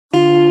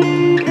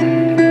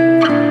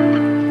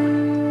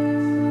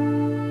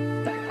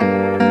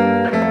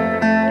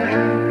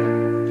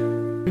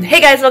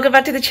Hey guys, welcome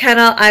back to the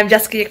channel. I'm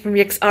Jessica from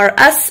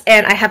YiksRUs,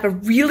 and I have a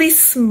really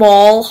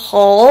small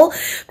haul,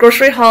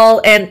 grocery haul,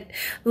 and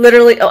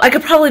literally, I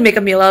could probably make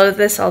a meal out of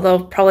this, although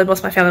probably most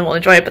of my family won't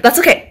enjoy it, but that's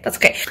okay, that's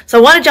okay. So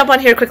I want to jump on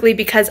here quickly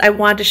because I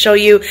wanted to show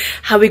you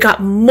how we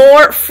got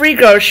more free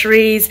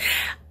groceries,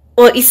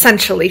 well,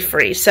 essentially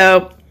free.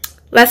 So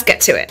let's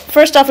get to it.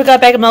 First off, we got a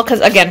bag of milk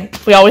because, again,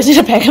 we always need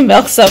a bag of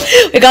milk. So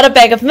we got a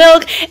bag of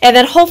milk, and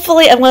then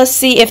hopefully I'm going to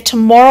see if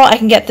tomorrow I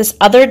can get this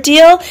other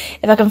deal.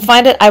 If I can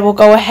find it, I will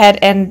go ahead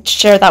and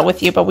share that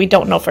with you, but we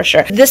don't know for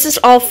sure. This is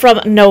all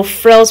from No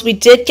Frills. We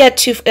did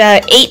get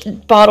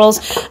 8 bottles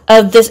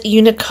of this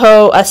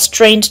Unico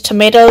strained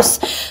tomatoes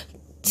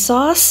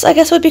sauce, I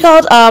guess it would be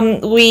called.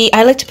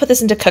 I like to put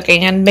this into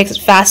cooking and makes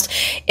it fast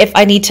if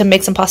I need to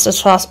make some pasta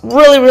sauce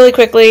really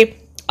quickly.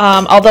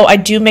 Although I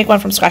do make one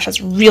from scratch that's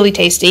really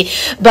tasty,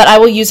 but I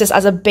will use this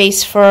as a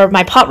base for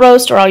my pot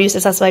roast, or I'll use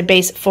this as my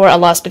base for a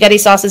lot of spaghetti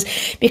sauces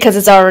because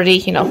it's already,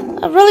 you know,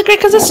 a really great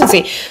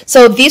consistency.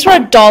 So these were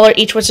 $1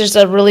 each, which is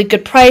a really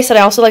good price, and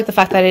I also like the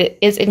fact that it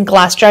is in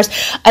glass jars.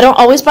 I don't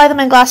always buy them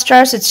in glass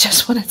jars, it's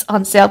just when it's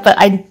on sale, but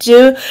I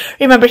do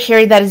remember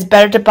hearing that it's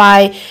better to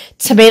buy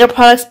tomato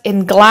products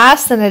in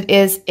glass than it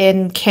is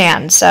in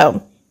cans,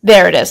 so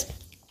there it is.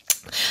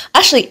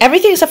 Actually,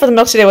 everything except for the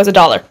milk today was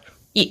 $1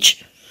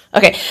 each.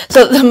 Okay,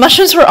 so the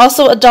mushrooms were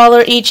also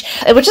 $1 each,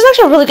 which is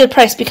actually a really good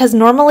price because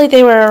normally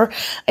they were,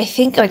 I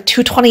think, like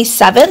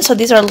 $2.27. So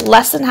these are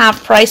less than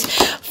half price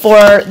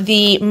for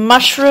the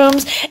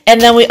mushrooms.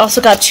 And then we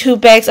also got 2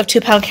 bags of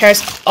 2-pound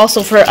carrots,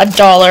 also for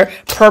 $1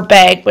 per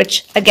bag,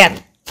 which,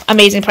 again,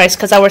 amazing price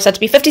because that works out to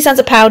be 50 cents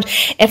a pound.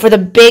 And for the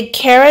big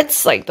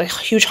carrots, like the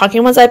huge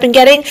honking ones I've been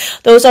getting,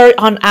 those are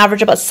on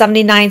average about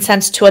 79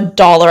 cents to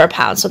 $1 a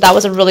pound. So that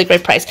was a really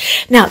great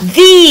price. Now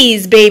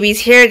these babies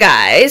here,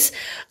 guys,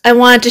 I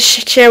wanted to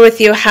share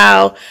with you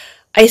how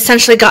I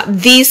essentially got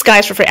these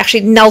guys for free.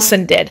 Actually,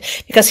 Nelson did,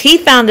 because he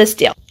found this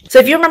deal. So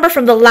if you remember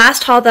from the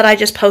last haul that I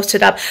just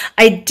posted up,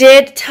 I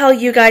did tell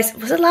you guys,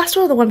 was it last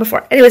one or the one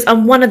before? Anyways,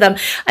 on one of them,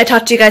 I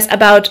talked to you guys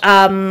about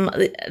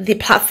the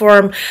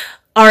platform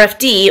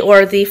RFD,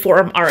 or the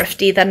forum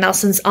RFD that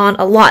Nelson's on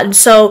a lot. And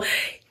so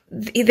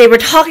they were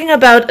talking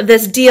about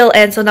this deal,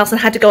 and so Nelson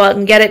had to go out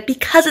and get it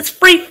because it's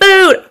free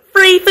food,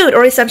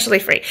 or essentially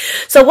free.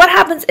 So what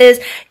happens is,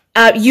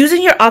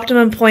 using your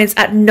optimum points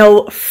at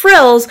No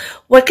Frills,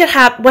 what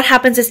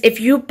happens is if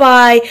you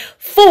buy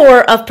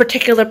 4 of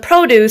particular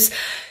produce,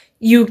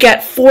 you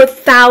get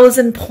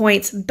 4,000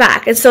 points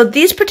back. And so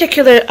these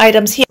particular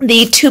items here,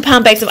 the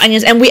 2-pound bags of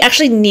onions, and we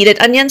actually needed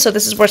onions, so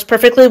this works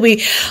perfectly. We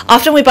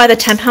buy the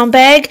 10-pound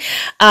bag,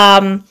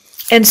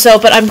 and so,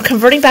 but I'm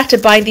converting back to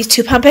buying these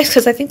 2-pound bags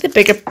because I think the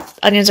bigger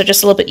onions are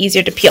just a little bit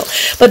easier to peel.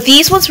 But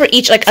these ones were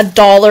each like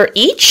 $1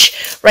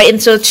 each, right?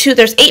 And so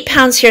there's 8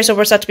 pounds here, so it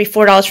works out to be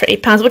 $4 for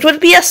 8 pounds, which would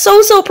be a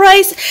so-so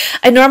price.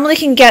 I normally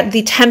can get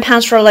the 10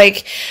 pounds for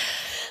like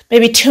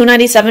maybe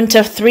 $2.97 to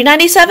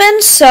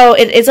 $3.97, so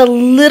it is a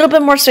little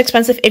bit more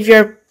expensive if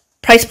you're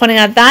price pointing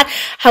at that.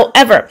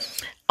 However,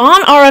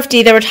 on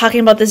RFD, they were talking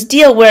about this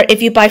deal where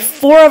if you buy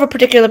 4 of a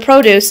particular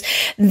produce,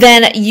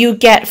 then you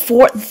get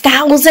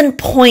 4,000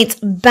 points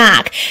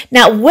back.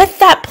 Now, with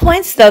that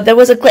points, though, there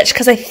was a glitch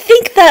because I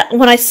think that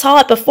when I saw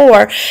it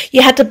before,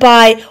 you had to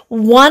buy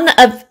 1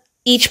 of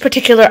each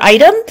particular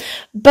item,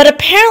 but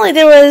apparently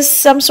there was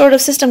some sort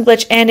of system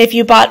glitch, and if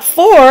you bought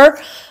 4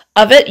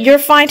 of it, you're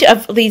fine too.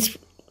 Of these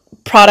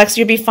products,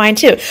 you'd be fine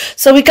too.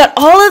 So we got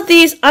all of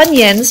these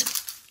onions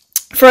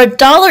for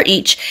 $1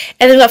 each,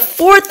 and we got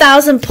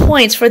 4,000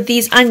 points for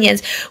these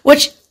onions,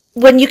 which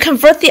when you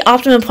convert the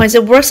optimum points,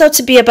 it works out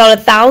to be about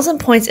 1,000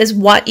 points is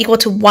what equal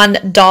to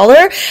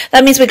 $1.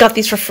 That means we got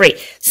these for free.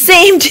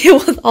 Same deal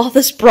with all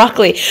this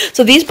broccoli.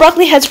 So these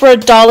broccoli heads were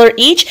 $1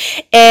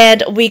 each,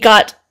 and we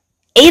got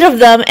 8 of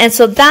them, and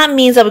so that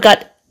means that we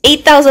got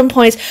 8,000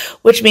 points,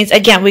 which means,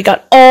 again, we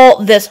got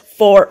all this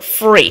for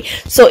free.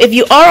 So if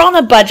you are on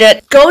a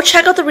budget, go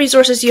check out the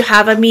resources you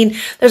have. I mean,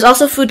 there's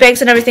also food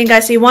banks and everything,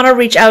 guys, so you want to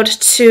reach out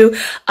to,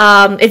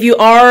 if you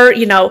are,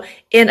 you know,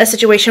 in a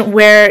situation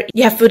where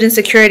you have food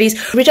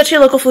insecurities, reach out to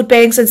your local food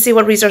banks and see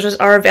what resources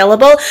are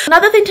available.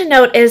 Another thing to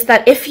note is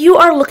that if you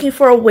are looking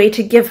for a way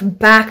to give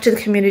back to the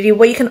community,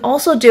 what you can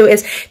also do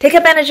is take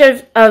advantage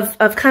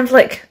of kind of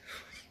like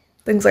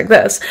things like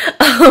this,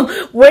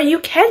 where you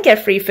can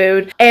get free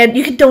food and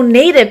you can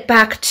donate it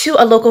back to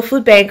a local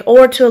food bank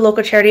or to a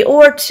local charity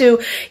or to,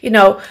 you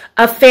know,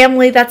 a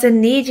family that's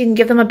in need. You can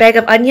give them a bag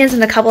of onions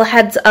and a couple of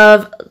heads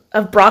of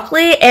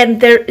broccoli,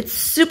 and it's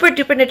super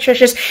duper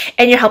nutritious,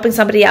 and you're helping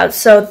somebody out.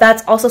 So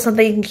that's also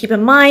something you can keep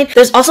in mind.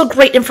 There's also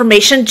great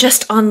information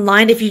just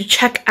online if you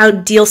check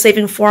out deal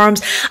saving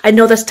forums. I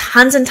know there's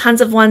tons and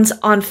tons of ones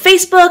on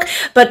Facebook,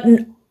 but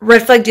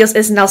Red Flag Deals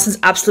is Nelson's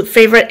absolute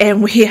favorite,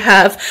 and we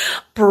have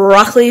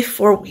broccoli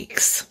for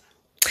weeks.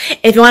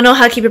 If you want to know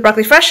how to keep your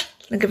broccoli fresh,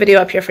 link a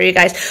video up here for you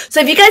guys. So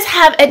if you guys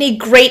have any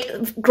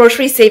great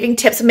grocery saving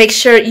tips, make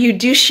sure you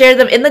do share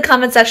them in the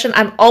comment section.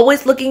 I'm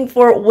always looking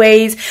for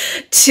ways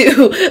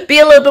to be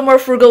a little bit more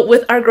frugal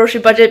with our grocery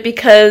budget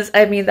because,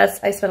 I mean, I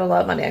spend a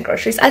lot of money on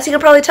groceries. As you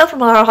can probably tell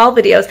from our haul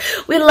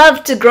videos, we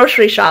love to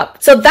grocery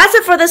shop. So that's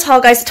it for this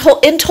haul, guys.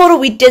 In total,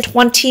 we did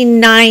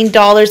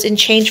 $29 in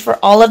change for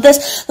all of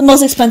this. The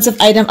most expensive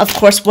item, of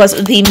course,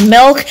 was the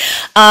milk.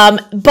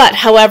 But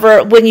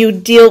however, when you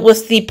deal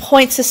with the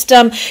point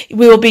system,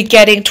 we will be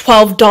getting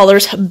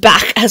 $12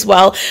 back as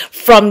well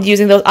from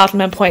using those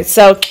Optimum points.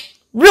 So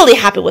really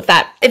happy with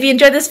that. If you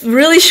enjoyed this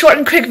really short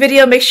and quick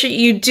video, make sure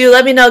you do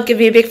let me know. Give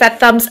me a big fat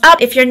thumbs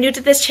up. If you're new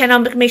to this channel,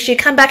 make sure you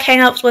come back, hang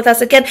out with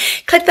us again.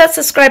 Click that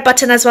subscribe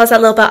button as well as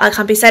that little bell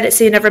icon beside it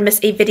so you never miss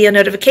a video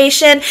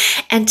notification.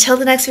 Until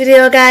the next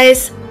video,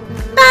 guys.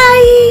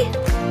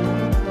 Bye!